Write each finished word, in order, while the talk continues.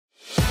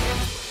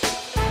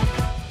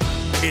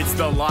It's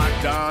the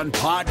Locked On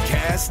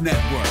Podcast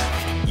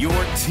Network, your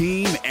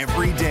team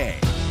every day.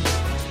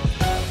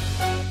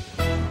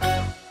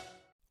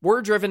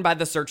 We're driven by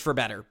the search for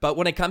better, but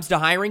when it comes to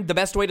hiring, the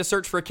best way to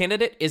search for a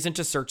candidate isn't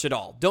to search at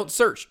all. Don't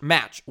search,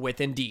 match with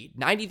Indeed.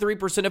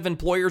 93% of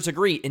employers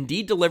agree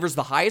Indeed delivers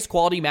the highest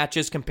quality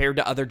matches compared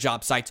to other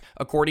job sites,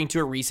 according to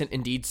a recent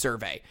Indeed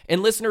survey.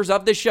 And listeners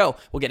of this show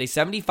will get a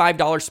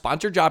 $75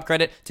 sponsored job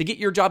credit to get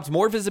your jobs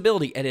more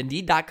visibility at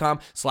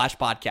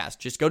Indeed.com/podcast.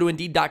 Just go to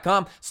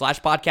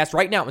Indeed.com/podcast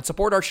right now and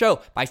support our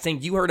show by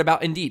saying you heard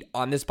about Indeed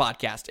on this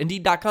podcast.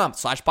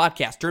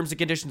 Indeed.com/podcast. Terms and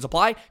conditions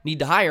apply. Need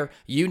to hire?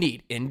 You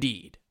need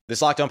Indeed.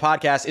 This Locked On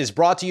Podcast is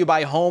brought to you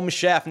by Home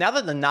Chef. Now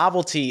that the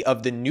novelty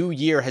of the new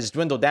year has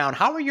dwindled down,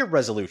 how are your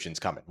resolutions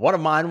coming? One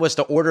of mine was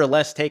to order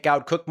less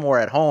takeout, cook more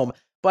at home,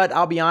 but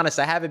I'll be honest,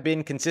 I haven't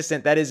been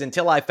consistent. That is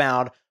until I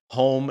found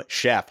Home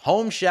Chef.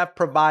 Home Chef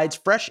provides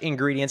fresh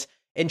ingredients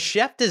and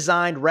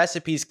chef-designed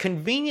recipes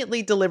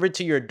conveniently delivered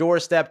to your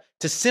doorstep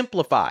to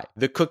simplify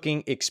the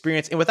cooking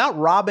experience and without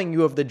robbing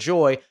you of the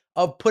joy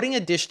of putting a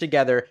dish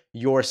together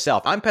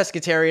yourself. I'm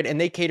pescatarian and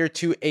they cater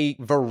to a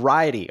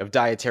variety of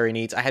dietary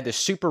needs. I had this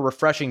super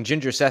refreshing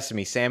ginger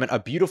sesame salmon, a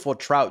beautiful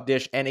trout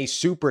dish, and a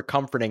super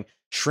comforting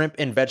shrimp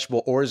and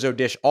vegetable orzo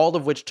dish, all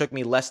of which took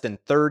me less than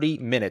 30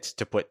 minutes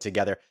to put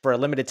together. For a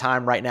limited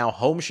time right now,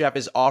 Home Chef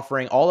is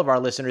offering all of our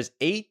listeners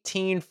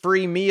 18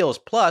 free meals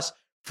plus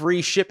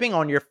free shipping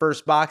on your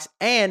first box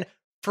and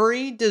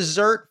free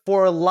dessert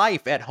for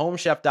life at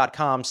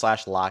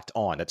homechef.com/locked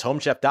on. That's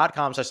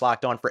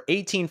homechef.com/locked on for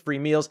 18 free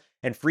meals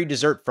and free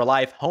dessert for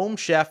life.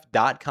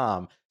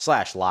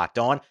 Homechef.com/locked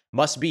on.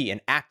 Must be an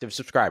active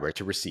subscriber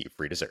to receive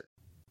free dessert.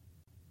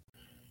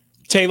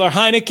 Taylor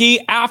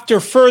Heinicke,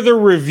 after further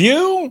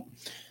review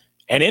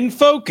and in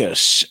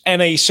focus,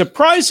 and a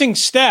surprising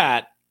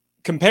stat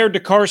compared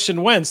to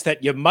Carson Wentz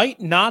that you might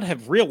not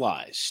have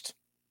realized.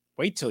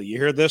 Wait till you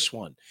hear this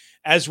one.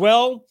 As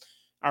well,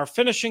 our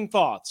finishing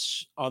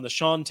thoughts on the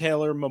Sean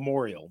Taylor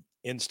Memorial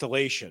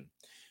installation.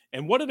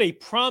 And what did a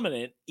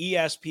prominent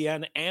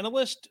ESPN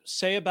analyst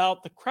say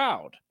about the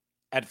crowd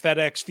at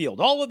FedEx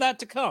Field? All of that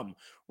to come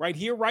right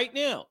here, right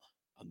now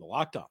on the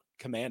Locked On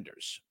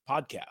Commanders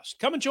podcast.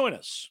 Come and join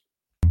us.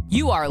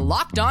 You are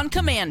Locked On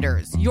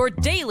Commanders, your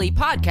daily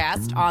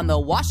podcast on the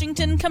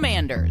Washington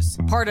Commanders.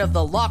 Part of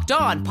the Locked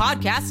On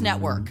Podcast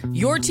Network,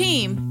 your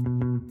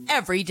team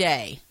every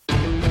day.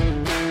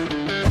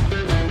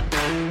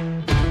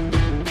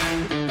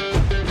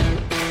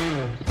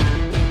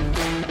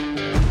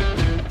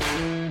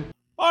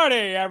 Party,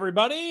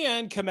 everybody,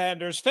 and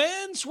Commanders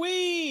fans.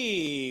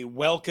 We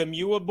welcome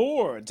you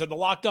aboard to the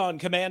Locked On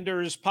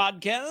Commanders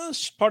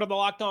podcast, part of the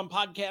Locked On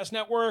Podcast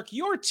Network,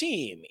 your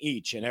team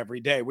each and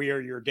every day. We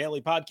are your daily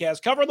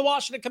podcast covering the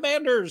Washington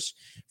Commanders,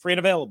 free and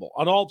available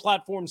on all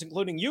platforms,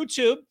 including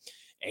YouTube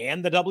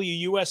and the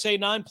WUSA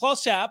 9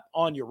 Plus app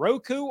on your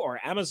Roku or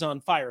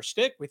Amazon Fire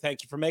Stick. We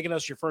thank you for making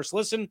us your first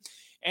listen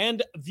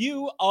and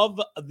view of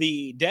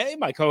the day.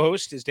 My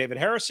co-host is David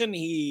Harrison.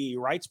 He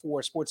writes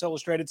for Sports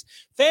Illustrated's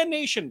Fan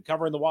Nation,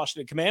 covering the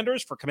Washington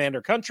Commanders for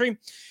Commander Country.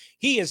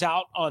 He is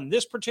out on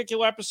this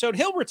particular episode.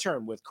 He'll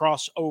return with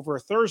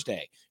Crossover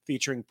Thursday,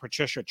 featuring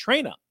Patricia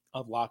Traina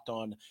of Locked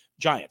On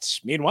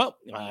Giants. Meanwhile,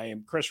 I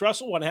am Chris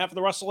Russell, one half of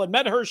the Russell and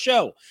Medhurst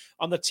Show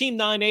on the Team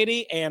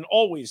 980 and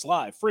always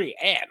live, free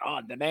and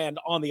on demand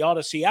on the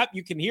Odyssey app.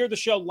 You can hear the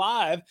show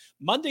live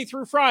Monday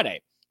through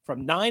Friday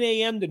from 9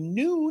 a.m. to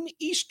noon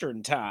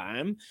Eastern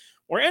time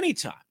or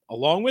anytime,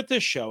 along with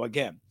this show,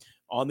 again,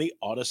 on the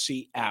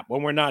Odyssey app.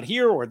 When we're not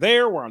here or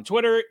there, we're on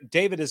Twitter.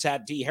 David is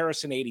at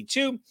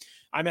DHarrison82.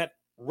 I'm at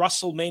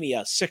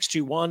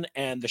RussellMania621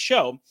 and the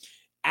show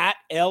at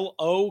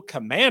LO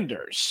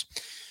Commanders.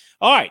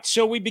 All right,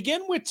 so we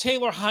begin with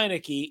Taylor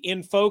Heinicke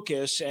in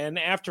focus, and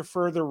after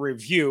further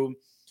review,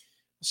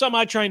 something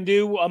I try and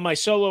do on my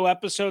solo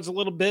episodes a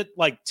little bit,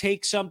 like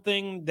take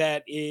something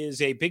that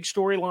is a big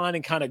storyline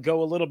and kind of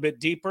go a little bit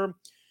deeper.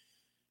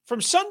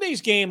 From Sunday's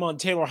game on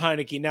Taylor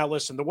Heinicke, now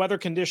listen, the weather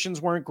conditions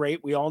weren't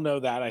great. We all know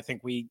that. I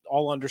think we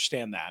all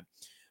understand that.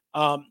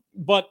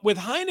 But with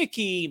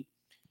Heinicke,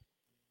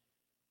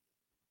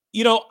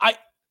 you know,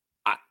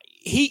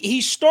 he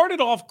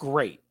started off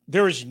great.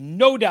 There is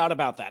no doubt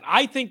about that.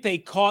 I think they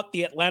caught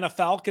the Atlanta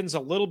Falcons a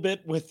little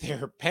bit with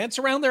their pants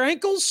around their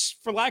ankles,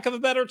 for lack of a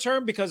better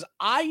term, because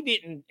I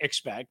didn't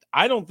expect,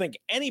 I don't think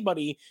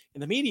anybody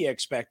in the media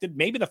expected,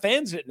 maybe the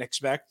fans didn't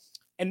expect,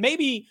 and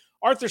maybe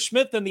Arthur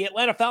Smith and the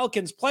Atlanta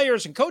Falcons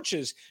players and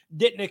coaches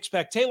didn't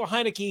expect Taylor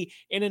Heinicke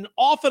in an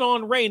off and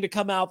on rain to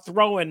come out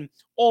throwing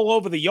all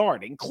over the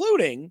yard,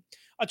 including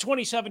a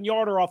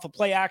 27-yarder off of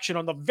play action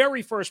on the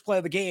very first play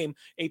of the game,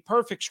 a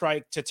perfect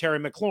strike to Terry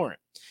McLaurin.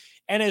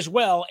 And as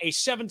well, a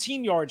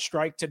 17-yard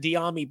strike to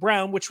De'Ami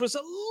Brown, which was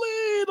a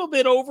little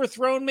bit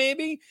overthrown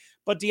maybe,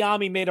 but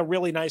De'Ami made a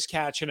really nice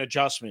catch and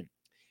adjustment.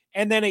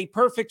 And then a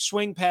perfect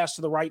swing pass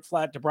to the right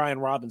flat to Brian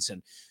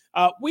Robinson.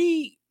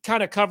 We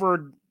kind of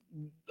covered,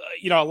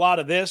 a lot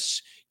of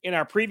this in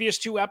our previous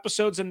two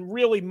episodes, and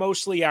really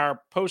mostly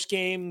our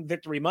post-game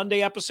Victory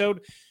Monday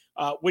episode,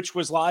 which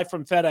was live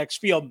from FedEx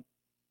Field.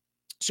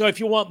 So if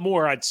you want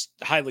more, I'd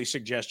highly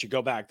suggest you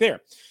go back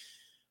there.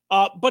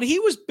 But he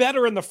was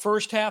better in the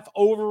first half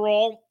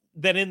overall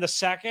than in the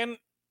second,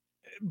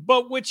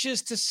 but which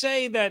is to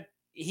say that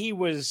he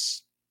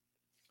was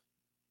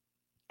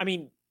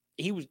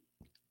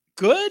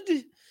good.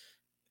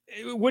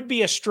 It would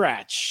be a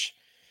stretch.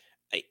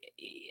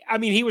 I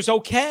mean, he was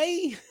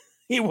okay.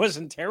 He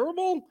wasn't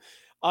terrible.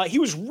 He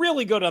was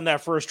really good on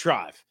that first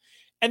drive.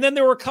 And then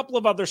there were a couple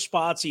of other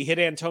spots. He hit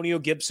Antonio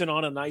Gibson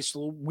on a nice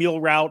little wheel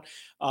route.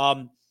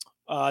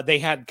 They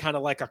had kind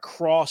of like a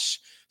cross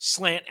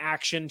slant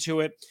action to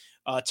it.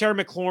 Terry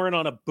McLaurin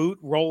on a boot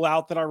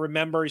rollout that I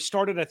remember. He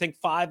started, I think,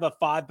 5 of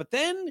 5, but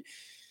then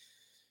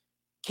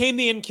came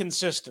the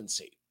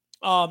inconsistency.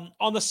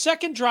 On the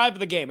second drive of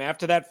the game,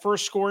 after that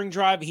first scoring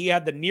drive, he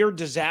had the near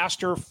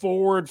disaster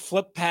forward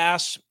flip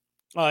pass.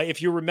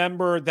 If you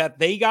remember that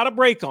they got a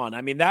break on.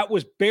 I mean, that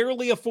was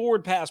barely a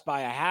forward pass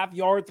by a half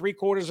yard,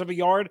 3/4 of a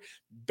yard,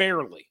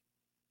 barely.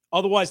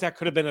 Otherwise, that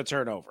could have been a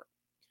turnover.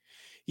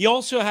 He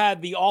also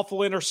had the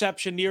awful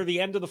interception near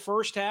the end of the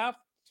first half,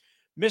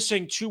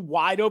 missing 2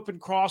 wide open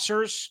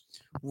crossers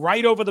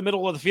right over the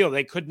middle of the field.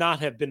 They could not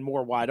have been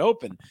more wide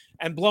open,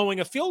 and blowing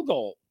a field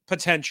goal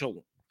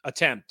potential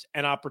attempt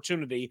and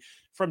opportunity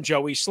from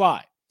Joey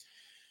Sly.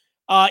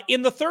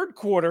 In the third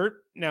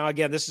quarter, now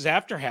again, this is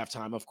after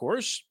halftime, of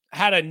course,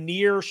 had a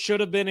near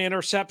should have been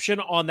interception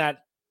on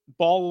that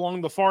ball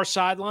along the far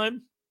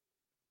sideline,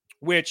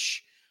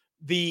 which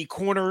the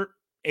corner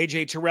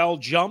AJ Terrell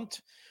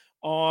jumped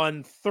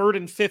on 3rd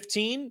and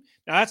 15.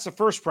 Now that's the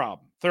first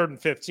problem, 3rd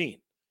and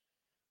 15.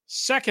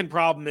 Second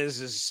problem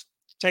is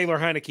Taylor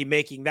Heinicke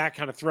making that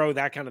kind of throw,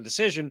 that kind of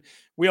decision.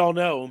 We all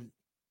know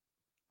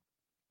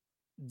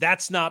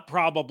that's not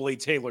probably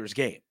Taylor's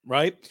game,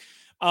 right?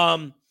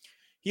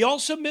 He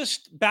also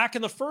missed back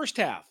in the first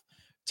half.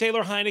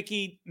 Taylor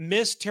Heinicke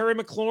missed Terry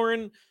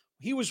McLaurin.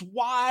 He was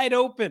wide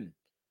open.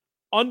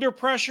 Under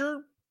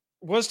pressure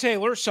was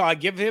Taylor, so I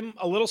give him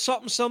a little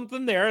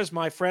something there, as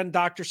my friend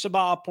Dr.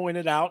 Sabah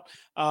pointed out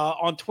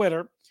on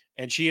Twitter,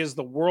 and she is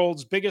the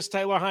world's biggest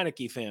Taylor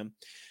Heinicke fan.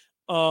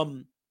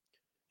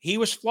 He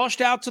was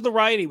flushed out to the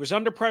right. He was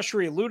under pressure.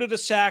 He eluded a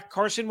sack.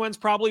 Carson Wentz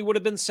probably would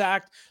have been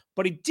sacked,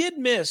 but he did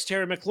miss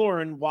Terry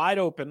McLaurin wide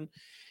open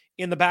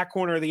in the back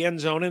corner of the end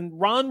zone. And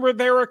Ron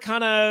Rivera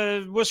kind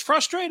of was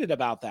frustrated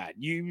about that.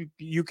 You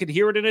could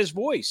hear it in his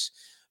voice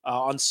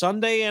on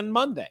Sunday and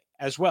Monday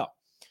as well.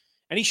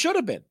 And he should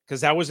have been,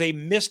 because that was a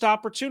missed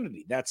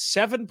opportunity. That's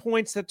 7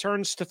 points that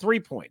turns to 3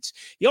 points.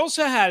 He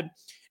also had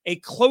a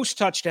close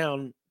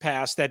touchdown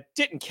pass that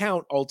didn't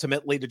count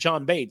ultimately to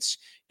John Bates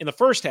in the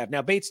first half.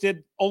 Now, Bates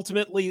did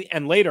ultimately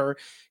and later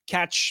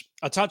catch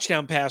a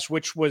touchdown pass,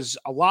 which was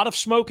a lot of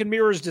smoke and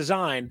mirrors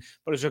design,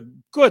 but it was a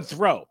good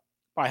throw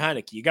by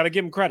Heinicke. You got to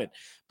give him credit.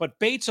 But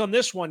Bates on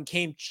this one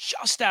came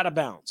just out of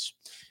bounds.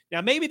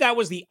 Now, maybe that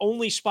was the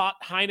only spot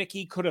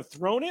Heinicke could have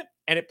thrown it,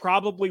 and it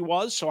probably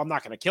was, so I'm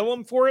not going to kill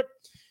him for it.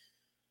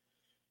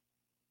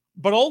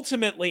 But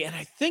ultimately, and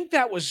I think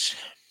that was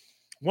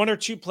 1 or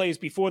 2 plays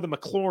before the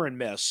McLaurin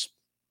miss,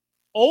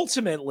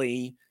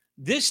 ultimately,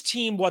 this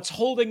team, what's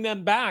holding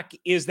them back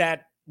is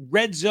that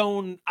red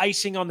zone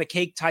icing on the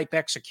cake type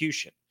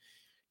execution.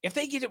 If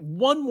they get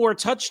one more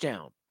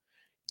touchdown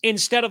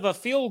instead of a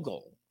field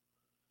goal,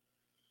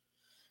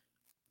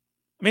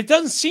 I mean, it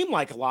doesn't seem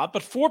like a lot,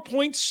 but 4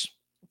 points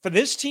for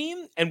this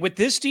team and with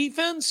this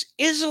defense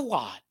is a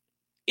lot.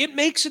 It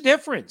makes a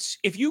difference.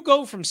 If you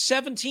go from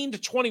 17 to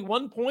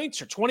 21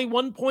 points or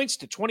 21 points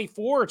to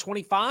 24 or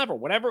 25 or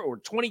whatever, or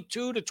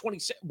 22 to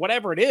 26,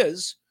 whatever it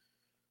is,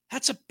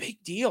 that's a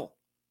big deal.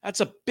 That's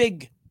a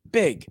big,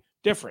 big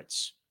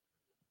difference.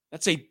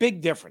 That's a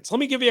big difference. Let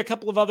me give you a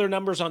couple of other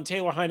numbers on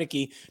Taylor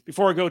Heinicke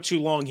before I go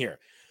too long here.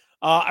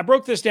 I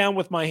broke this down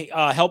with my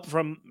help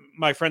from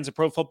my friends at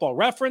Pro Football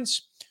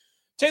Reference.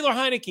 Taylor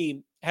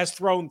Heinicke has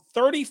thrown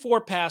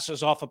 34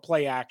 passes off of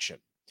play action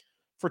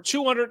for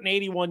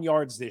 281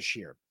 yards this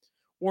year,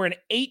 or an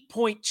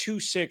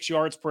 8.26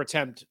 yards per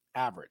attempt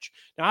average.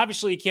 Now,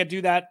 obviously, you can't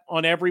do that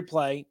on every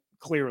play,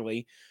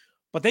 clearly,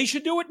 but they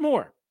should do it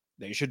more.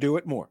 They should do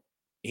it more.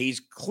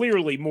 He's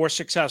clearly more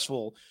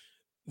successful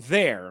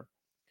there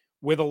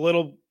with a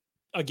little,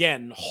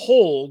 again,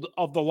 hold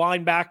of the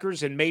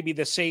linebackers and maybe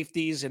the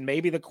safeties and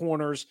maybe the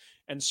corners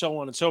and so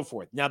on and so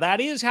forth. Now, that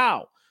is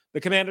how the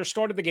Commanders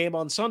started the game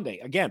on Sunday.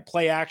 Again,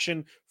 play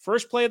action,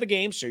 first play of the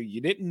game, so you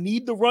didn't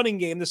need the running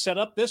game to set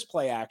up this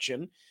play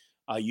action.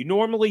 You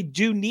normally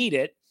do need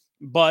it,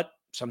 but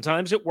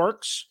sometimes it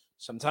works,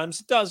 sometimes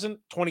it doesn't.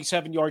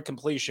 27-yard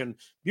completion,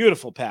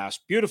 beautiful pass,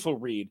 beautiful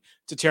read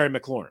to Terry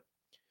McLaurin.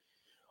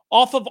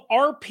 Off of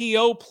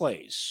RPO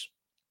plays,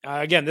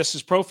 again, this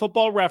is Pro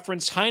Football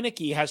Reference.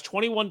 Heinicke has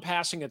 21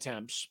 passing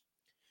attempts,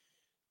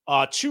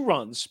 2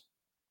 runs,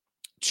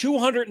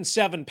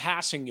 207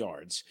 passing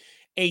yards,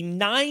 a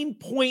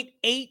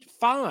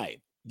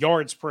 9.85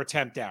 yards per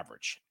attempt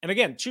average. And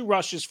again, 2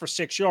 rushes for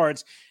 6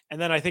 yards,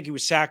 and then I think he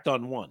was sacked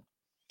on 1.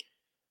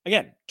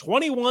 Again,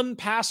 21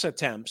 pass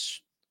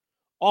attempts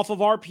off of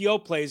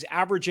RPO plays,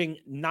 averaging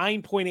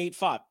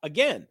 9.85.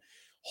 Again,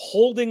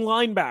 holding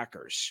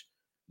linebackers,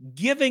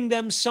 giving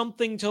them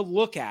something to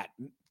look at,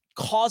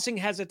 causing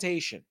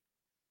hesitation.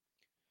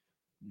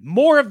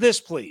 More of this,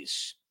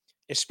 please,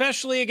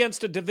 especially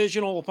against a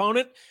divisional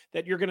opponent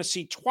that you're going to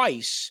see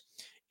twice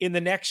in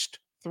the next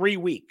 3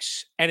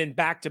 weeks and in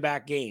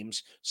back-to-back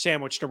games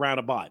sandwiched around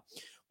a bye.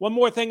 One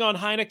more thing on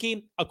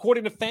Heinicke.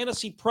 According to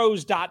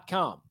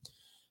fantasypros.com,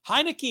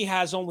 Heinicke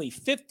has only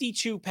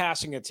 52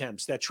 passing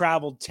attempts that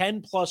traveled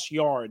 10-plus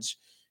yards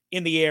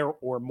in the air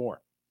or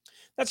more.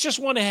 That's just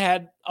one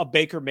ahead of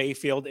Baker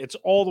Mayfield. It's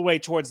all the way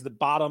towards the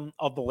bottom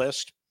of the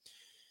list.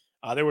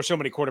 There were so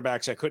many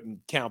quarterbacks I couldn't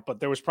count, but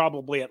there was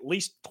probably at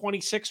least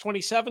 26,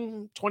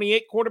 27,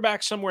 28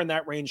 quarterbacks somewhere in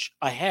that range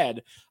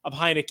ahead of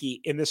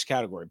Heinicke in this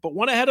category. But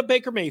one ahead of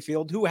Baker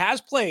Mayfield, who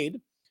has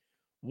played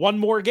one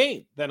more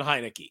game than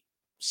Heinicke.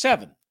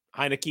 7.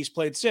 Heinicke's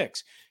played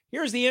 6.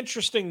 Here's the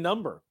interesting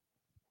number.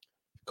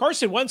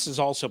 Carson Wentz has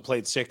also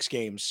played 6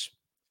 games.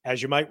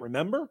 As you might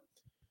remember,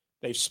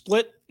 they've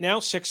split now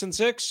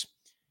 6-6.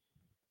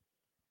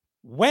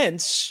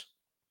 Wentz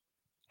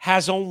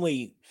has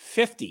only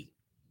 50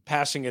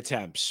 passing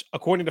attempts,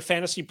 according to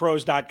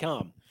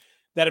fantasypros.com,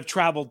 that have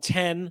traveled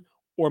 10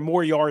 or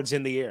more yards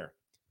in the air.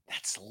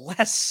 That's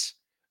less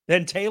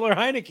than Taylor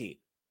Heinicke.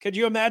 Could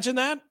you imagine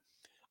that?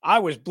 I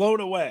was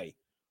blown away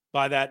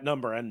by that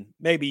number, and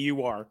maybe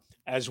you are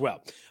as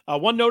well.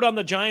 One note on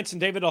the Giants, and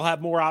David will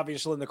have more,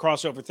 obviously, in the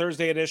Crossover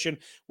Thursday edition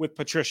with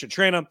Patricia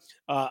Trena.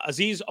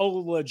 Azeez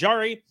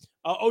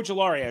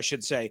Ojulari, I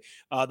should say,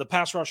 the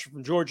pass rusher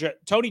from Georgia,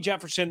 Tony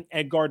Jefferson,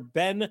 and guard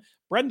Ben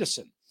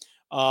Bredesen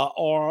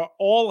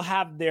all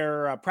have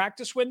their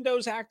practice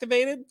windows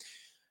activated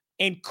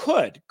and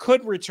could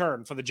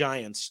return for the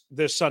Giants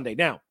this Sunday.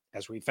 Now,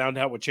 as we found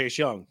out with Chase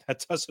Young,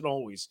 that doesn't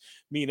always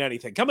mean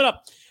anything. Coming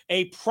up,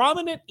 a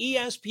prominent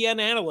ESPN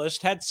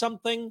analyst had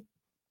something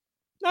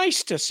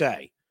nice to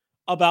say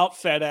about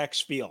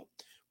FedEx Field.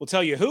 We'll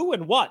tell you who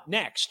and what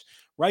next,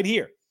 right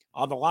here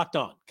on the Locked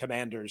On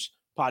Commanders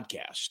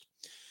podcast.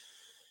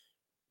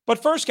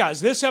 But first, guys,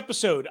 this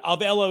episode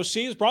of LOC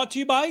is brought to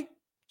you by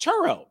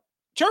Turo.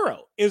 Turo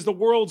is the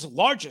world's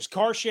largest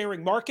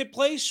car-sharing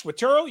marketplace. With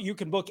Turo, you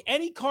can book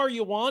any car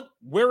you want,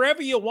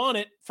 wherever you want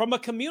it, from a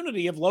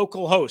community of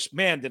local hosts.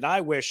 Man, did I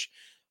wish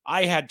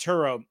I had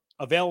Turo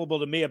available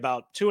to me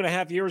about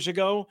 2.5 years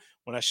ago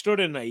when I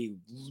stood in a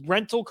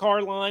rental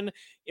car line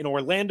in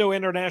Orlando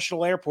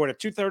International Airport at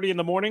 2:30 in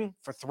the morning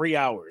for 3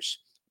 hours.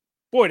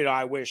 Boy, did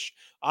I wish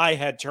I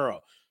had Turo.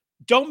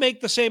 Don't make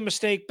the same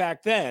mistake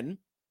back then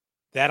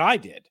that I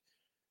did.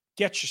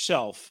 Get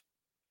yourself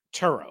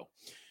Turo.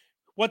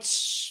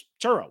 What's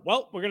Turo?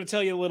 Well, we're going to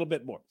tell you a little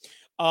bit more.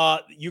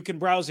 You can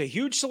browse a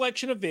huge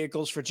selection of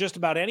vehicles for just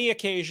about any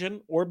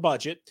occasion or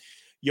budget.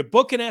 You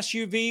book an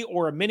SUV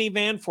or a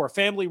minivan for a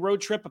family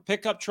road trip, a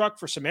pickup truck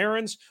for some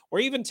errands, or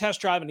even test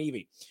drive an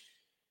EV.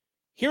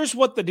 Here's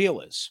what the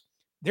deal is.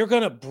 They're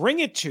going to bring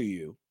it to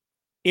you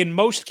in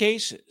most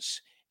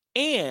cases,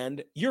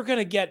 and you're going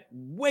to get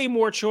way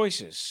more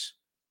choices.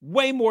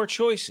 Way more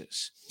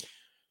choices.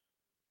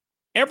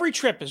 Every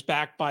trip is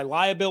backed by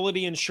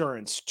liability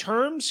insurance.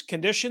 Terms,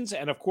 conditions,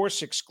 and of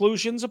course,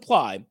 exclusions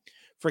apply.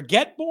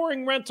 Forget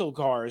boring rental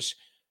cars.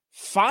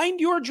 Find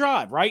your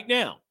drive right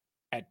now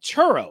at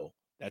Turo.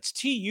 That's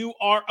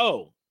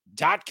Turo.com.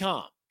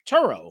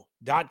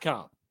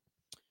 Turo.com.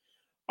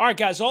 All right,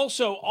 guys.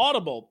 Also,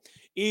 Audible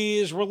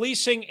is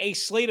releasing a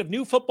slate of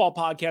new football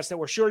podcasts that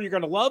we're sure you're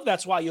going to love.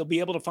 That's why you'll be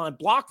able to find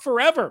Block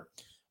Forever,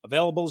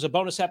 available as a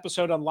bonus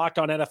episode on Locked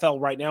On NFL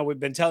right now. We've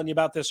been telling you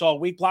about this all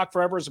week. Block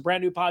Forever is a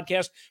brand new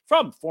podcast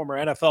from former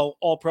NFL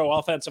All-Pro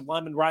offensive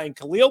lineman Ryan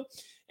Khalil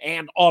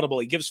and Audible.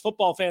 He gives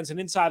football fans an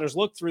insider's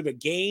look through the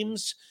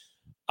games,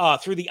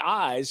 through the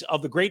eyes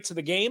of the greats of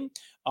the game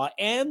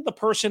and the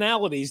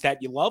personalities that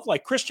you love,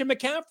 like Christian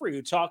McCaffrey,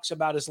 who talks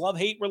about his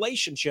love-hate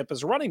relationship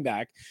as a running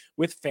back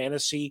with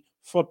fantasy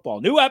football.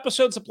 New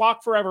episodes of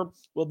Block Forever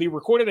will be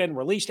recorded and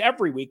released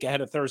every week ahead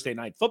of Thursday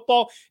Night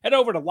Football. Head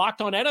over to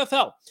Locked On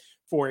NFL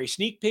for a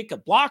sneak peek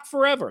of Block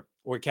Forever,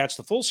 or catch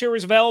the full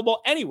series available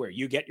anywhere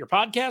you get your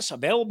podcasts,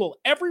 available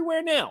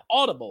everywhere now.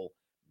 Audible,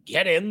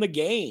 get in the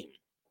game.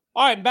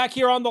 All right, back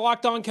here on the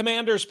Locked On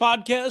Commanders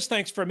podcast.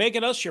 Thanks for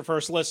making us your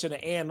first listen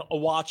and a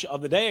watch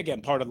of the day.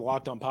 Again, part of the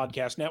Locked On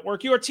Podcast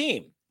Network, your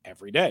team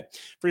every day.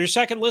 For your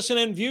second listen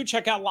and view,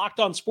 check out Locked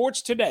On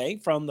Sports Today.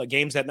 From the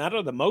games that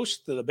matter the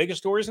most to the biggest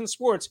stories in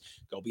sports,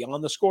 go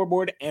beyond the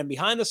scoreboard and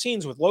behind the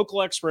scenes with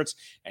local experts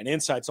and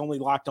insights only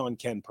Locked On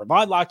can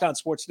provide. Locked On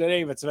Sports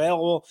Today, if it's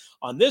available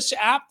on this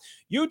app,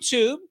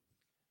 YouTube,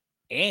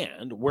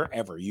 and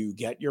wherever you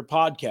get your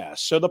podcasts.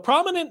 So the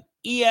prominent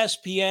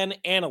ESPN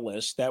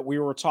analyst that we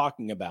were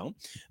talking about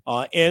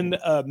and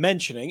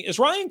mentioning is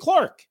Ryan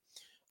Clark,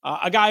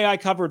 a guy I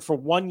covered for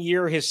 1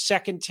 year, his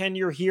second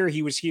tenure here.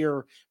 He was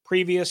here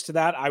previous to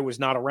that. I was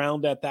not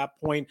around at that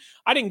point.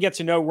 I didn't get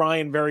to know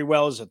Ryan very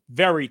well. It was a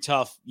very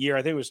tough year.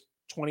 I think it was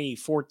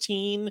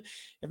 2014,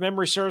 if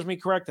memory serves me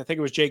correct. I think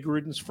it was Jay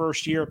Gruden's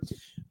first year.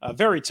 A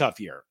very tough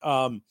year.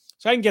 So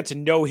I didn't get to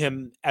know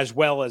him as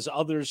well as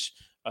others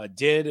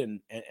did,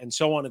 and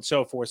so on and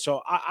so forth.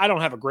 So I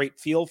don't have a great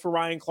feel for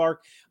Ryan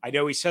Clark. I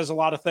know he says a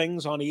lot of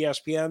things on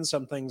ESPN,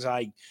 some things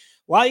I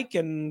like,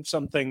 and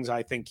some things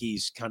I think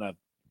he's kind of,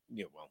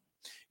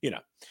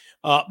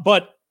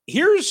 but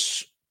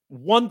here's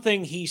one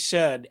thing he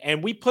said,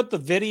 and we put the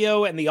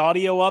video and the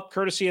audio up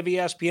courtesy of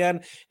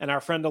ESPN and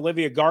our friend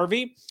Olivia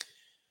Garvey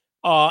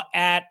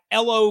at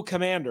LO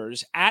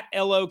Commanders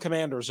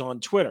on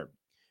Twitter.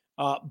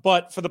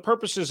 But for the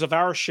purposes of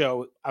our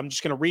show, I'm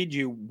just going to read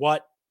you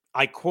what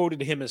I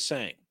quoted him as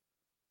saying.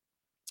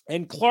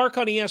 And Clark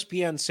on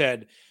ESPN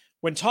said,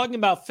 when talking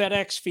about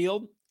FedEx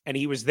Field, and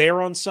he was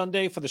there on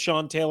Sunday for the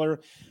Sean Taylor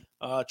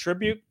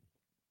tribute,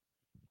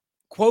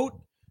 quote,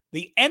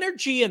 the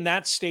energy in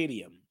that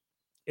stadium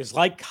is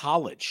like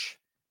college,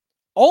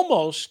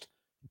 almost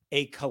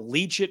a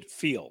collegiate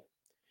feel.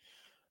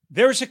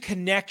 There's a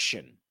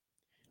connection.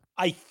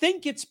 I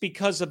think it's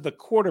because of the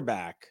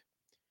quarterback,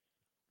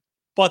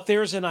 but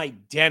there's an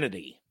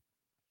identity.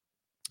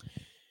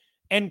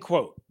 End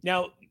quote.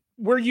 Now,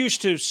 we're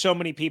used to so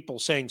many people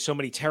saying so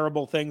many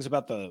terrible things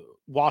about the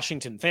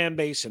Washington fan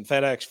base and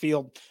FedEx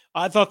Field.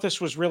 I thought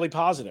this was really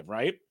positive,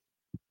 right?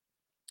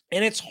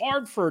 And it's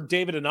hard for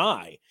David and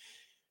I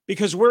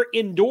because we're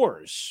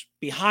indoors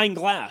behind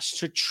glass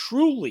to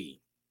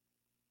truly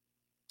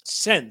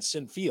sense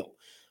and feel.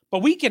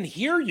 But we can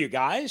hear you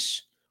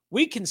guys.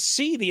 We can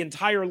see the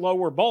entire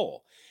lower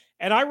bowl.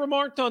 And I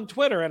remarked on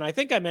Twitter, and I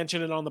think I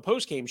mentioned it on the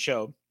postgame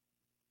show,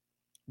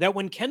 that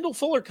when Kendall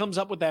Fuller comes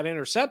up with that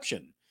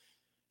interception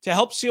to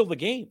help seal the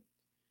game,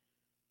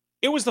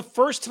 it was the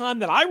first time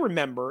that I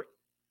remember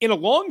in a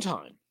long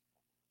time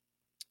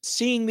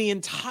seeing the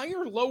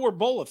entire lower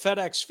bowl of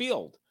FedEx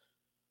Field,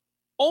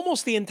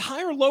 almost the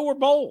entire lower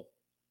bowl,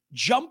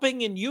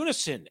 jumping in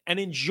unison and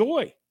in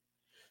joy.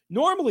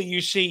 Normally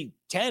you see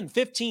 10,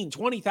 15,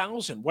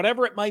 20,000,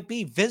 whatever it might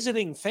be,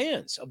 visiting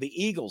fans of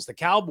the Eagles, the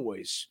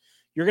Cowboys.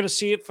 You're going to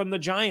see it from the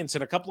Giants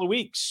in a couple of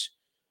weeks.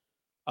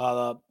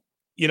 The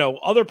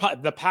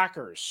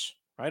Packers,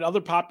 right?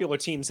 Other popular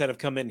teams that have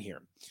come in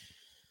here.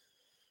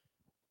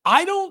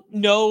 I don't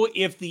know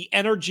if the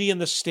energy in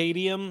the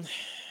stadium,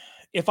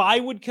 if I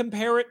would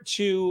compare it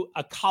to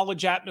a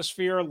college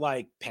atmosphere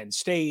like Penn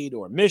State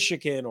or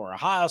Michigan or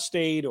Ohio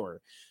State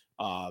or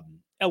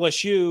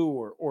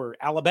LSU or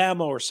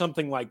Alabama or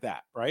something like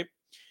that, right?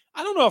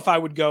 I don't know if I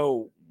would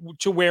go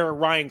to where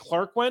Ryan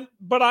Clark went,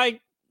 but I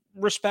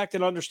respect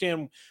and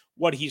understand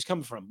what he's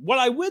coming from. What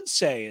I would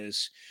say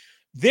is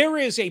there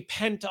is a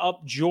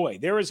pent-up joy.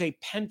 There is a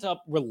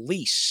pent-up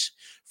release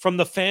from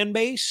the fan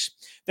base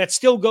that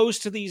still goes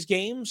to these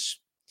games.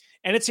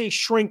 And it's a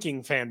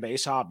shrinking fan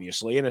base,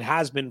 obviously, and it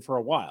has been for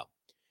a while.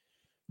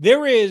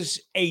 There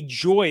is a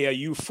joy, a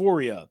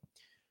euphoria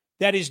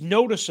that is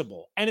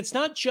noticeable. And it's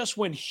not just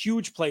when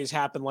huge plays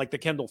happen like the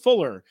Kendall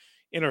Fuller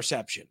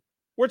interception.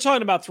 We're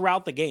talking about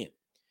throughout the game.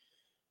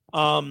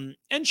 And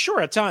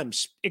sure, at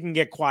times it can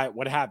get quiet,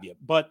 what have you,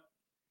 but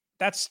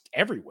that's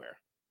everywhere,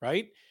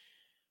 right?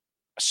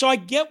 So I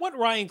get what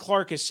Ryan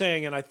Clark is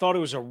saying, and I thought it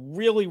was a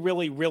really,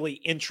 really, really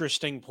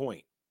interesting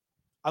point.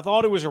 I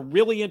thought it was a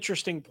really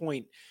interesting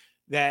point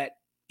that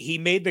he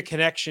made the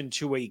connection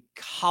to a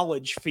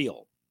college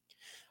feel.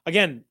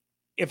 Again,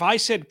 if I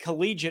said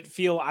collegiate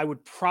feel, I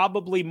would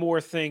probably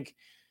more think,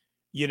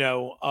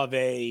 of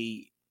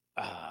a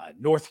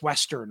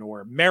Northwestern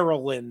or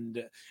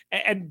Maryland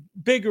and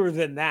bigger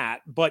than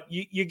that. But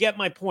you get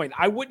my point.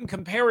 I wouldn't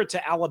compare it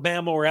to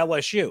Alabama or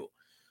LSU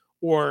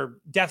or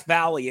Death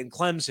Valley and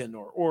Clemson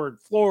or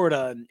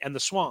Florida and the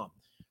Swamp,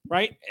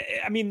 right?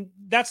 I mean,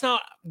 that's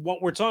not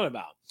what we're talking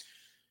about.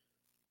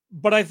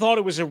 But I thought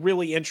it was a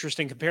really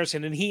interesting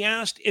comparison. And he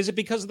asked, is it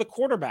because of the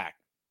quarterback?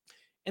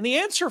 And the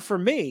answer for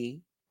me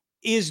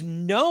is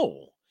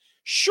no.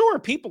 Sure,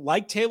 people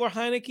like Taylor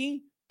Heinicke,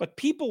 but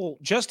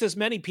just as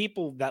many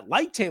people that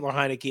like Taylor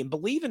Heinicke and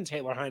believe in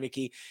Taylor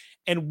Heinicke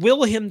and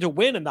will him to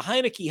win in the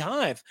Heinicke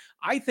Hive,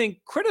 I think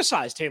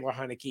criticize Taylor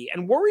Heinicke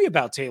and worry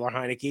about Taylor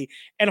Heinicke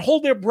and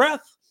hold their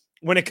breath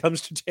when it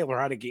comes to Taylor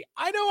Heinicke.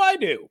 I know I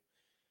do.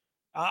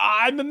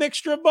 I'm a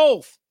mixture of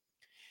both.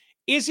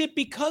 Is it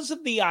because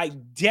of the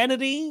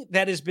identity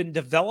that has been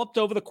developed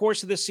over the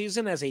course of this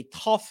season as a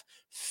tough,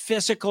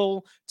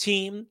 physical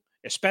team,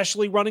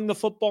 especially running the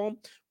football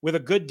with a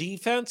good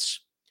defense?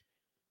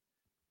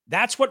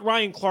 That's what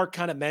Ryan Clark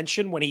kind of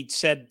mentioned when he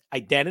said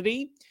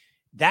identity.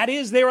 That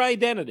is their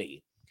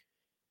identity.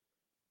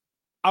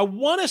 I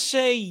want to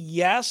say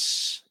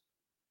yes.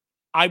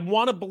 I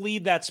want to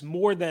believe that's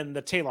more than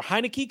the Taylor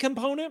Heinicke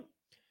component.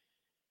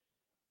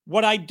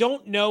 What I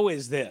don't know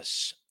is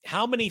this.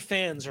 How many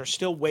fans are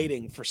still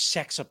waiting for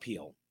sex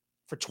appeal,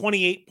 for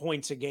 28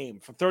 points a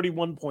game, for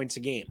 31 points a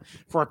game,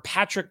 for a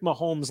Patrick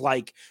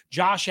Mahomes-like,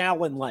 Josh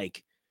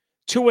Allen-like,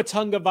 Tua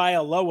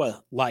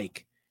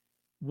Tagovailoa-like,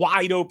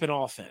 wide open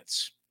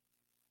offense?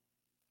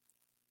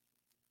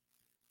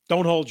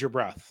 Don't hold your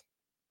breath.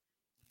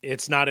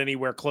 It's not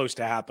anywhere close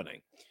to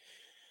happening.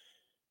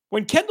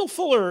 When Kendall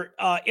Fuller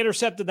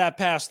intercepted that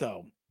pass,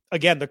 though,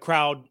 again, the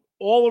crowd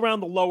all around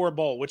the lower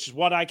bowl, which is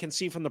what I can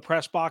see from the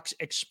press box,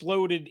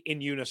 exploded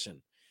in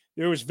unison.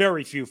 There was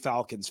very few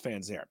Falcons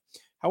fans there.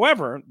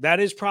 However, that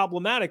is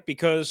problematic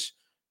because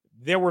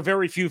there were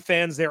very few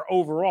fans there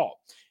overall.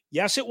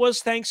 Yes, it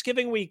was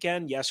Thanksgiving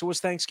weekend. Yes, it was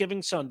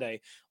Thanksgiving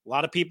Sunday. A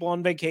lot of people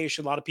on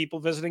vacation, a lot of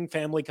people visiting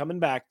family coming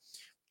back.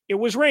 It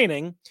was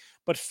raining,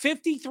 but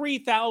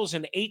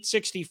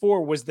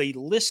 53,864 was the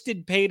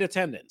listed paid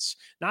attendance,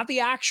 not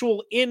the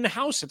actual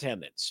in-house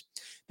attendance.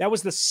 That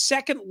was the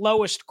second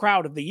lowest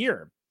crowd of the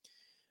year.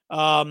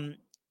 And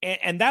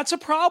that's a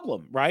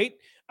problem, right?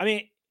 I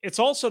mean, it's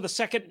also the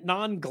second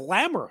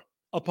non-glamour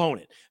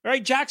opponent,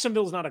 right?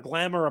 Jacksonville's not a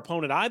glamour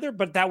opponent either,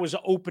 but that was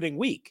opening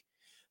week.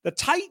 The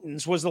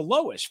Titans was the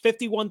lowest,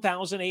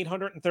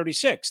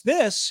 51,836.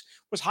 This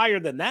was higher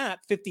than that,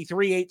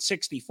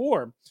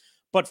 53,864,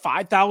 but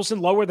 5,000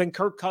 lower than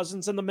Kirk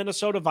Cousins and the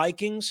Minnesota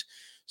Vikings,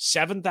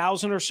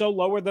 7,000 or so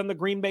lower than the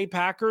Green Bay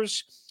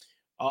Packers,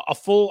 a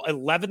full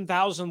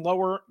 11,000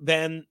 lower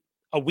than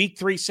a week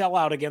 3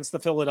 sellout against the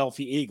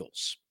Philadelphia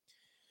Eagles.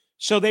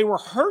 So they were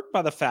hurt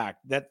by the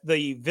fact that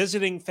the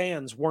visiting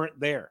fans weren't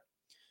there,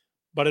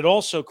 but it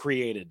also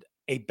created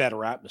a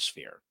better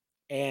atmosphere.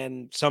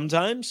 And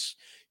sometimes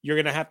you're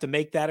going to have to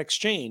make that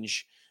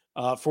exchange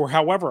for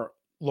however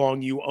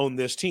long you own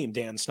this team,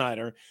 Dan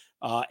Snyder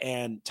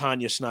and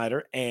Tanya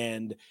Snyder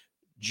and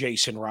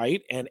Jason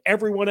Wright and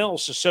everyone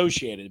else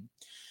associated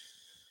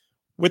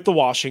with the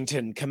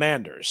Washington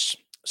Commanders.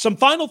 Some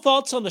final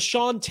thoughts on the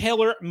Sean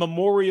Taylor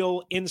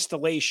Memorial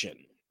installation.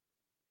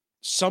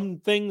 Some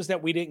things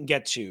that we didn't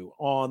get to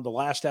on the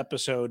last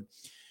episode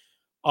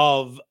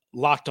of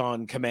Locked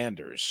On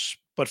Commanders.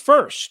 But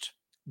first,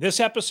 this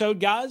episode,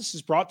 guys,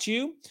 is brought to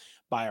you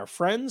by our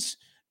friends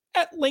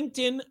at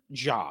LinkedIn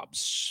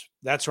Jobs.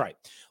 That's right.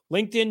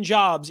 LinkedIn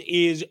Jobs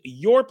is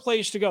your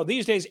place to go.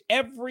 These days,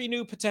 every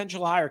new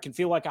potential hire can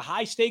feel like a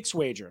high-stakes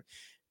wager,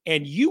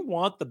 and you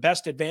want the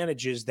best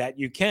advantages that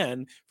you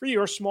can for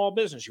your small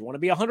business. You want to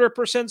be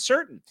 100%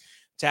 certain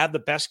to have the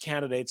best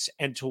candidates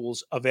and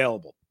tools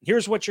available.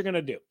 Here's what you're going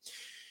to do.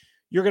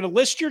 You're going to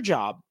list your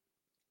job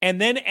and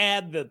then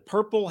add the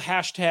purple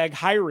hashtag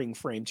hiring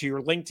frame to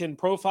your LinkedIn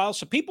profile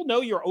so people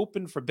know you're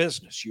open for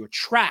business. You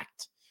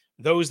attract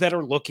those that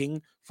are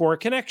looking for a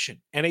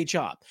connection and a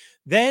job.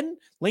 Then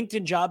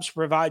LinkedIn Jobs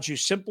provides you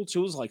simple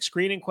tools like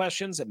screening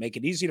questions that make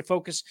it easy to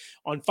focus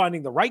on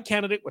finding the right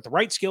candidate with the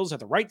right skills at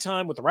the right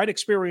time with the right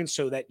experience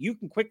so that you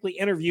can quickly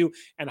interview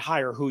and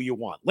hire who you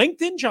want.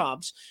 LinkedIn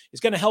Jobs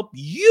is going to help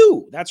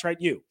you, that's right,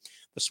 you,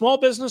 the small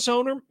business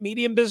owner,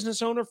 medium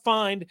business owner,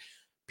 find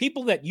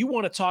people that you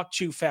want to talk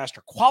to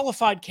faster,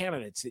 qualified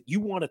candidates that you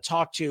want to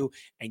talk to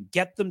and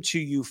get them to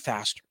you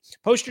faster.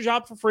 Post your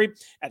job for free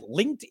at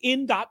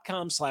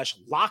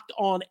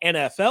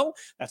linkedin.com/lockedonnfl.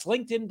 That's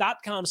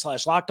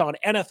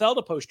linkedin.com/lockedonnfl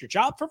to post your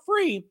job for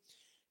free.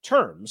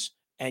 Terms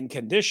and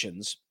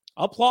conditions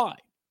apply.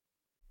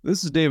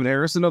 This is David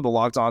Harrison of the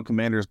Locked On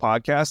Commanders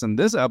podcast, and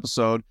this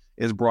episode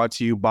is brought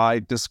to you by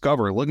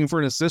Discover. Looking for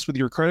an assist with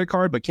your credit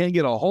card but can't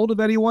get a hold of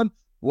anyone?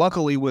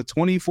 Luckily, with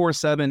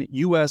 24/7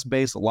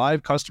 U.S.-based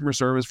live customer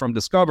service from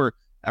Discover,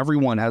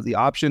 everyone has the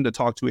option to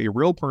talk to a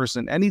real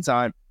person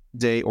anytime,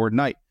 day or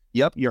night.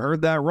 Yep, you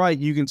heard that right.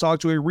 You can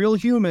talk to a real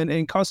human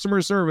in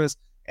customer service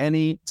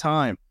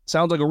anytime.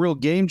 Sounds like a real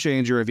game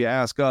changer if you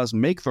ask us.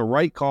 Make the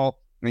right call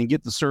and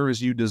get the service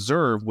you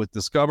deserve with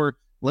Discover.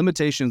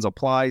 Limitations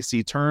apply.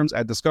 See terms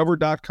at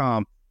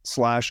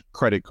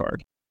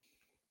discover.com/creditcard.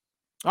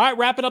 All right,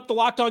 wrapping up the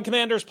Locked On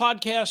Commanders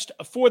podcast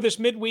for this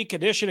midweek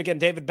edition. Again,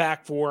 David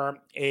back for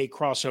a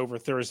crossover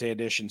Thursday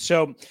edition.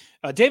 So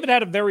David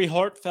had a very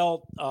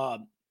heartfelt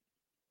group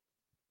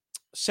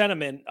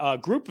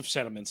of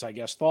sentiments, I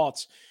guess,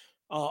 thoughts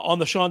on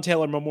the Sean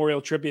Taylor Memorial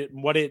Tribute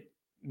and what it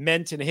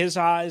meant in his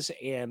eyes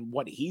and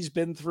what he's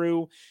been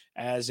through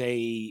as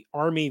a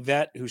Army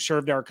vet who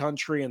served our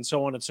country and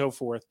so on and so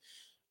forth.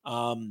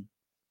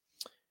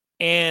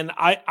 And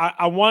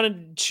I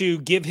wanted to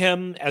give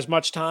him as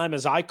much time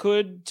as I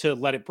could to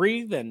let it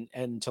breathe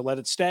and to let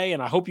it stay.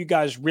 And I hope you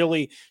guys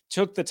really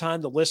took the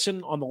time to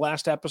listen on the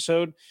last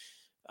episode.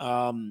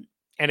 And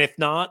if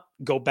not,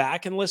 go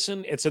back and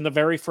listen. It's in the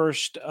very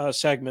first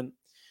segment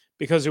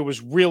because it was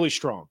really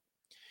strong.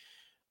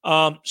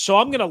 So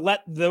I'm going to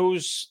let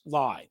those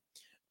lie.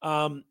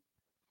 One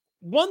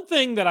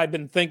thing that I've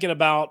been thinking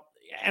about,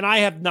 and I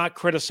have not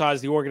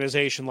criticized the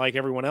organization like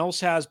everyone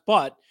else has,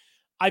 but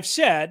I've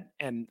said,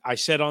 and I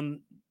said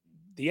on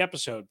the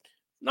episode,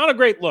 not a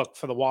great look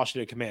for the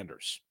Washington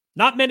Commanders.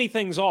 Not many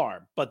things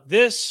are, but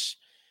this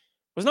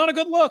was not a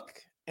good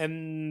look,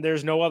 and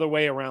there's no other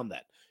way around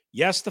that.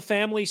 Yes, the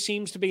family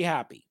seems to be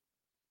happy.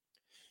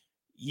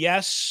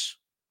 Yes,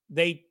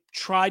 they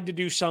tried to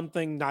do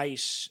something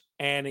nice,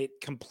 and it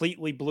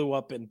completely blew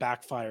up and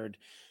backfired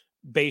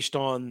based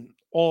on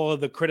all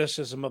of the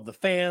criticism of the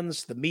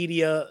fans, the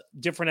media,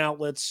 different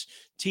outlets,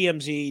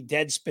 TMZ,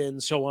 Deadspin,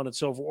 so on and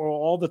so forth,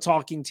 all the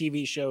talking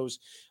TV shows.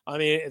 I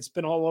mean, it's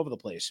been all over the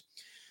place.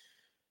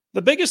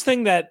 The biggest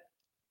thing that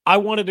I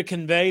wanted to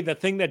convey, the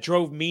thing that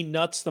drove me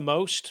nuts the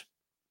most,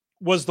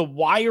 was the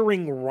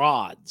wiring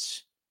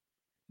rods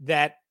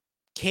that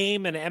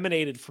came and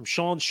emanated from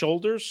Sean's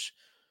shoulders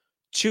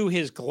to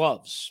his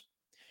gloves.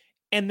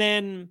 And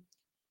then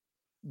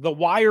the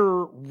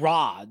wire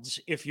rods,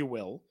 if you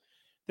will,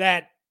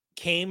 that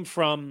came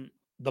from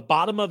the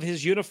bottom of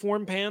his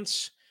uniform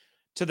pants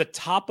to the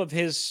top of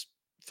his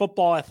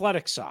football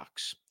athletic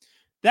socks.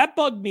 That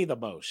bugged me the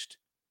most.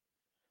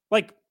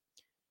 Like,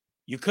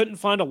 you couldn't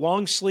find a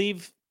long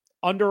sleeve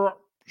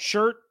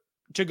undershirt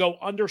to go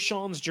under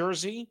Sean's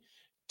jersey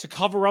to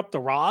cover up the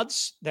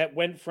rods that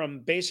went from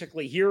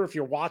basically here, if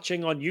you're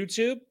watching on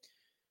YouTube,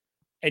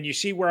 and you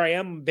see where I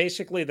am,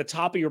 basically the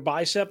top of your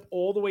bicep,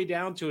 all the way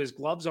down to his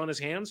gloves on his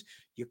hands.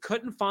 You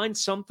couldn't find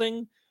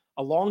something,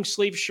 a long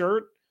sleeve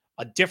shirt,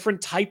 a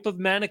different type of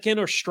mannequin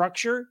or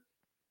structure.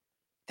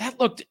 That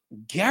looked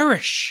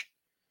garish.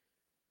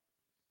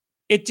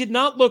 It did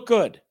not look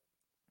good.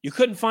 You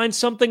couldn't find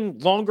something,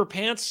 longer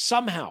pants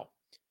somehow.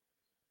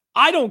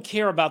 I don't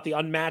care about the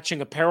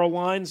unmatching apparel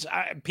lines.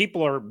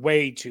 People are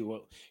way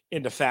too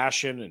into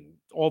fashion and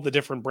all the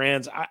different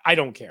brands. I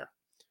don't care.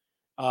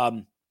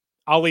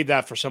 I'll leave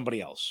that for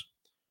somebody else.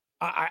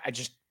 I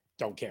just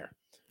don't care.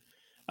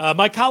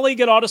 My colleague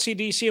at Odyssey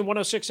DC and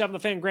 106.7 The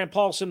Fan, Grant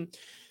Paulson,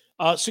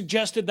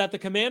 suggested that the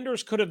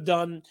Commanders could have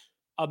done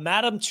a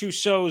Madame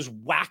Tussauds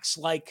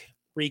wax-like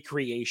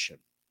recreation.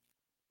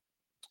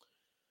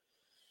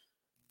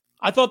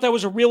 I thought that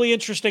was a really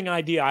interesting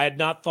idea. I had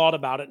not thought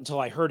about it until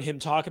I heard him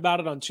talk about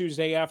it on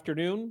Tuesday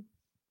afternoon.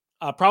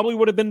 Probably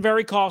would have been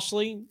very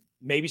costly.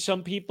 Maybe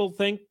some people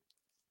think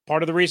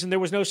part of the reason there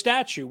was no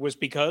statue was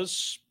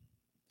because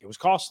it was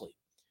costly.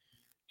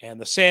 And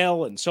the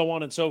sale and so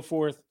on and so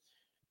forth.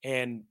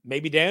 And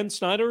maybe Dan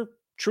Snyder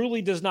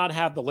truly does not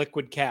have the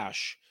liquid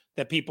cash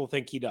that people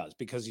think he does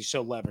because he's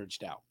so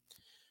leveraged out.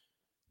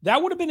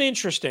 That would have been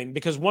interesting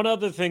because one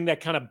other thing that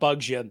kind of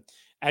bugs you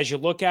as you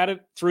look at it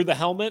through the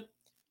helmet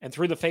and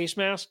through the face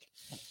mask,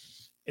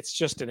 it's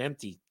just an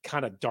empty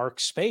kind of dark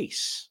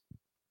space.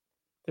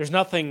 There's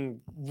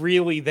nothing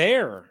really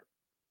there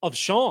of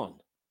Sean.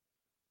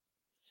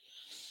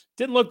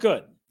 Didn't look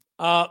good.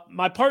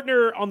 My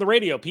partner on the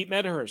radio, Pete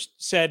Medhurst,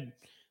 said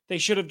they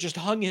should have just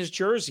hung his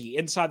jersey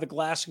inside the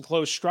glass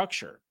enclosed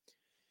structure.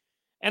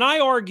 And I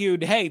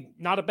argued, hey,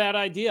 not a bad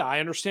idea. I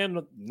understand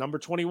number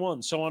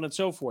 21, so on and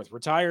so forth.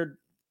 Retired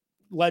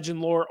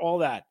legend lore, all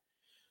that.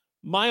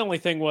 My only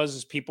thing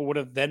was people would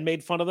have then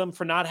made fun of them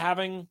for not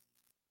having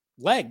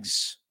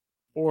legs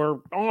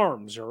or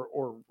arms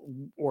or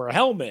a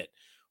helmet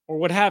or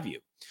what have you.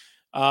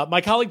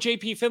 My colleague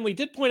JP Finley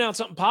did point out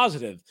something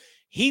positive.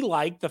 He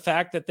liked the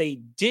fact that they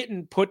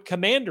didn't put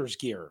Commanders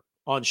gear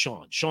on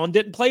Sean. Sean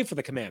didn't play for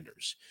the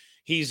Commanders.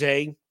 He's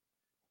the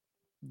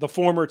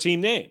former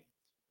team name.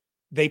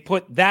 They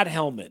put that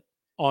helmet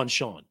on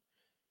Sean,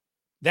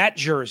 that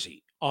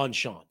jersey on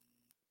Sean.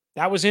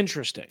 That was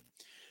interesting.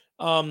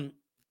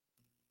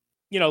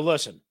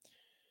 Listen,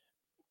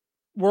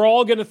 we're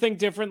all going to think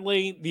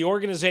differently. The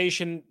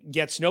organization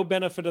gets no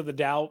benefit of the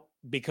doubt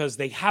because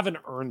they haven't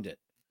earned it.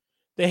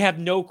 They have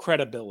no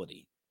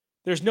credibility.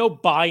 There's no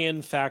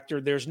buy-in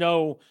factor. There's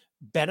no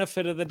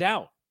benefit of the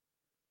doubt.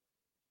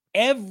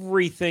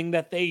 Everything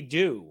that they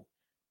do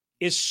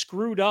is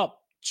screwed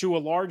up to a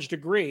large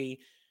degree.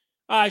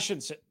 I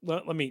shouldn't say,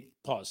 let me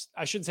pause.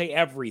 I shouldn't say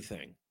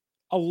everything.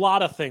 A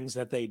lot of things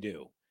that they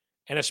do,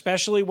 and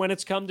especially when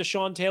it's come to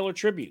Sean Taylor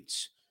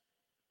tributes.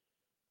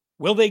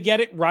 Will they get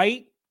it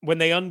right when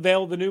they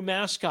unveil the new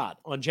mascot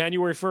on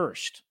January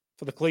 1st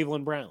for the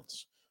Cleveland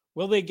Browns?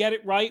 Will they get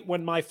it right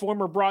when my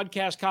former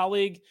broadcast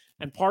colleague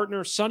and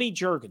partner, Sonny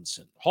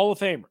Jurgensen, Hall of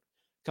Famer,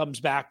 comes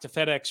back to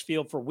FedEx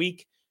Field for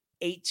Week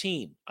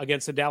 18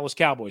 against the Dallas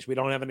Cowboys? We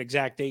don't have an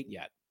exact date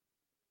yet.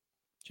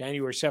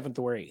 January 7th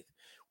or 8th.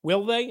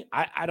 Will they?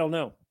 I don't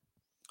know.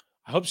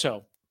 I hope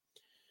so.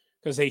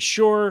 Because they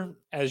sure,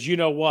 as you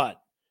know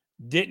what,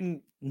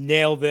 didn't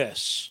nail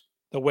this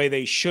the way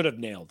they should have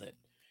nailed it.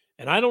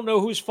 And I don't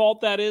know whose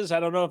fault that is. I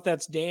don't know if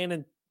that's Dan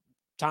and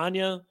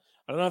Tanya.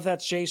 I don't know if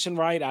that's Jason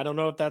Wright. I don't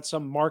know if that's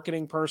some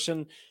marketing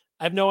person.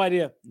 I have no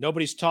idea.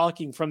 Nobody's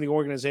talking from the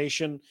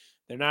organization.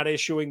 They're not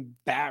issuing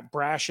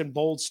brash and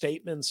bold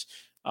statements.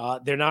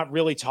 They're not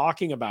really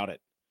talking about it.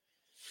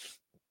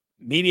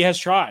 Media has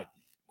tried.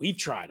 We've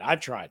tried.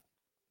 I've tried.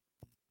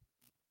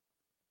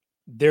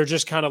 They're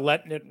just kind of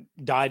letting it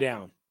die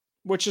down,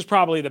 which is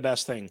probably the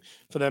best thing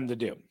for them to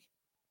do.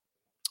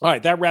 All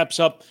right, that wraps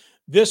up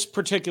this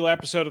particular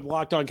episode of the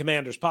Locked On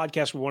Commanders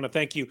podcast. We want to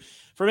thank you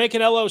for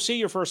making LOC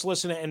your first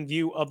listen and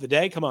view of the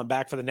day. Come on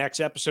back for the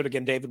next episode.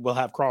 Again, David, we'll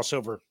have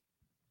crossover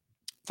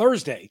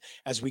Thursday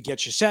as we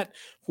get you set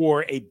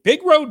for a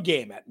big road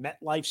game at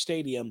MetLife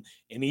Stadium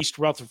in East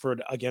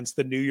Rutherford against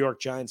the New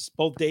York Giants.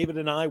 Both David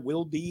and I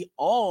will be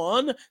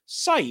on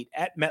site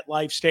at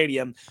MetLife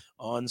Stadium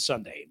on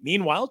Sunday.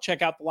 Meanwhile,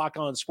 check out the Lock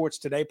On Sports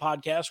Today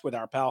podcast with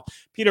our pal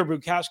Peter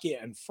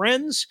Bukowski and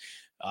friends.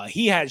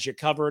 He has you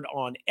covered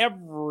on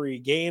every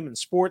game and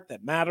sport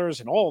that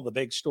matters and all the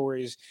big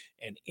stories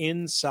and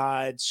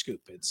inside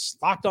scoop. It's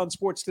Locked On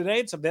Sports Today.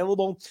 It's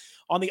available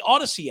on the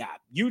Odyssey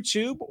app,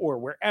 YouTube, or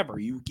wherever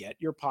you get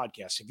your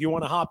podcasts. If you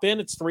want to hop in,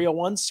 it's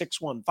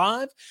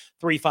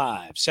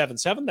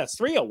 301-615-3577. That's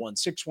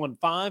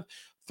 301-615-3577.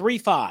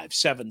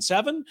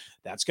 888-866-3577.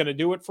 That's going to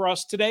do it for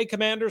us today,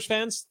 Commanders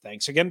fans.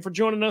 Thanks again for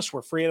joining us.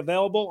 We're free and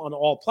available on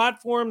all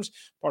platforms,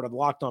 part of the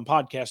Locked On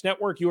Podcast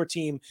Network, your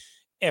team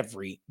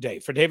every day.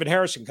 For David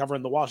Harrison,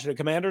 covering the Washington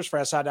Commanders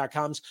for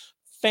SI.com's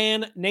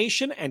Fan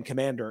Nation and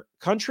Commander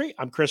Country,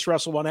 I'm Chris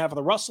Russell, one half of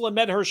the Russell and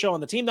Medhurst Show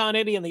on the Team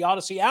 980 and the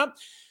Odyssey app.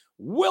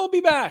 We'll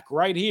be back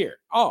right here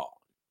on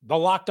the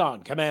Locked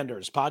On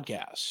Commanders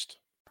podcast.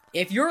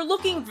 If you're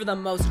looking for the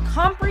most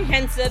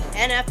comprehensive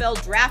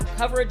NFL draft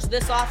coverage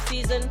this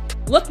offseason,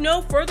 look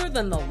no further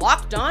than the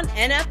Locked On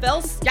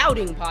NFL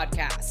Scouting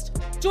Podcast.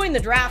 Join the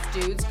draft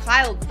dudes,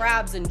 Kyle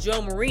Krabs and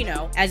Joe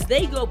Marino, as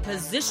they go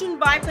position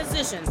by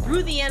position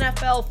through the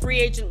NFL free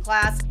agent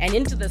class and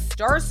into the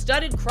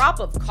star-studded crop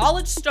of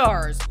college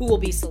stars who will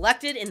be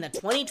selected in the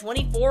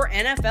 2024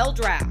 NFL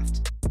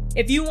Draft.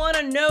 If you want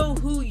to know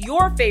who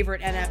your favorite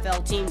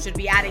NFL team should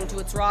be adding to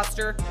its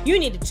roster, you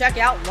need to check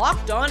out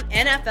Locked On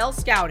NFL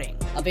Scouting,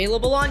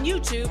 available on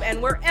YouTube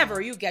and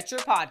wherever you get your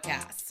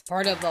podcasts.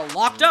 Part of the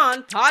Locked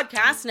On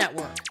Podcast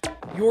Network,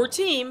 your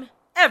team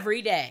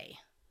every day.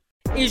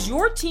 Is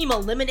your team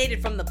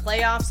eliminated from the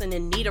playoffs and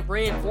in need of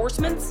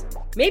reinforcements?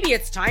 Maybe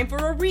it's time for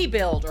a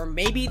rebuild, or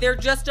maybe they're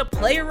just a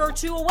player or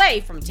two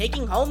away from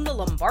taking home the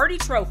Lombardi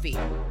Trophy.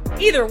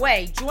 Either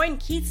way, join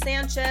Keith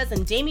Sanchez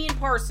and Damian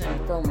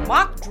Parson for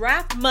Mock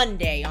Draft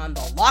Monday on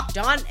the Locked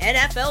On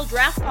NFL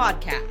Draft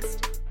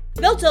Podcast.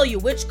 They'll tell you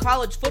which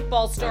college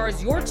football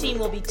stars your team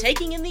will be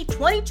taking in the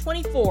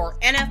 2024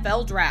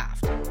 NFL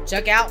Draft.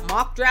 Check out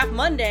Mock Draft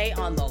Monday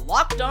on the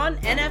Locked On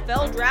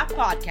NFL Draft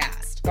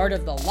Podcast, part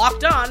of the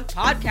Locked On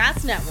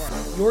Podcast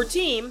Network, your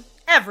team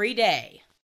every day.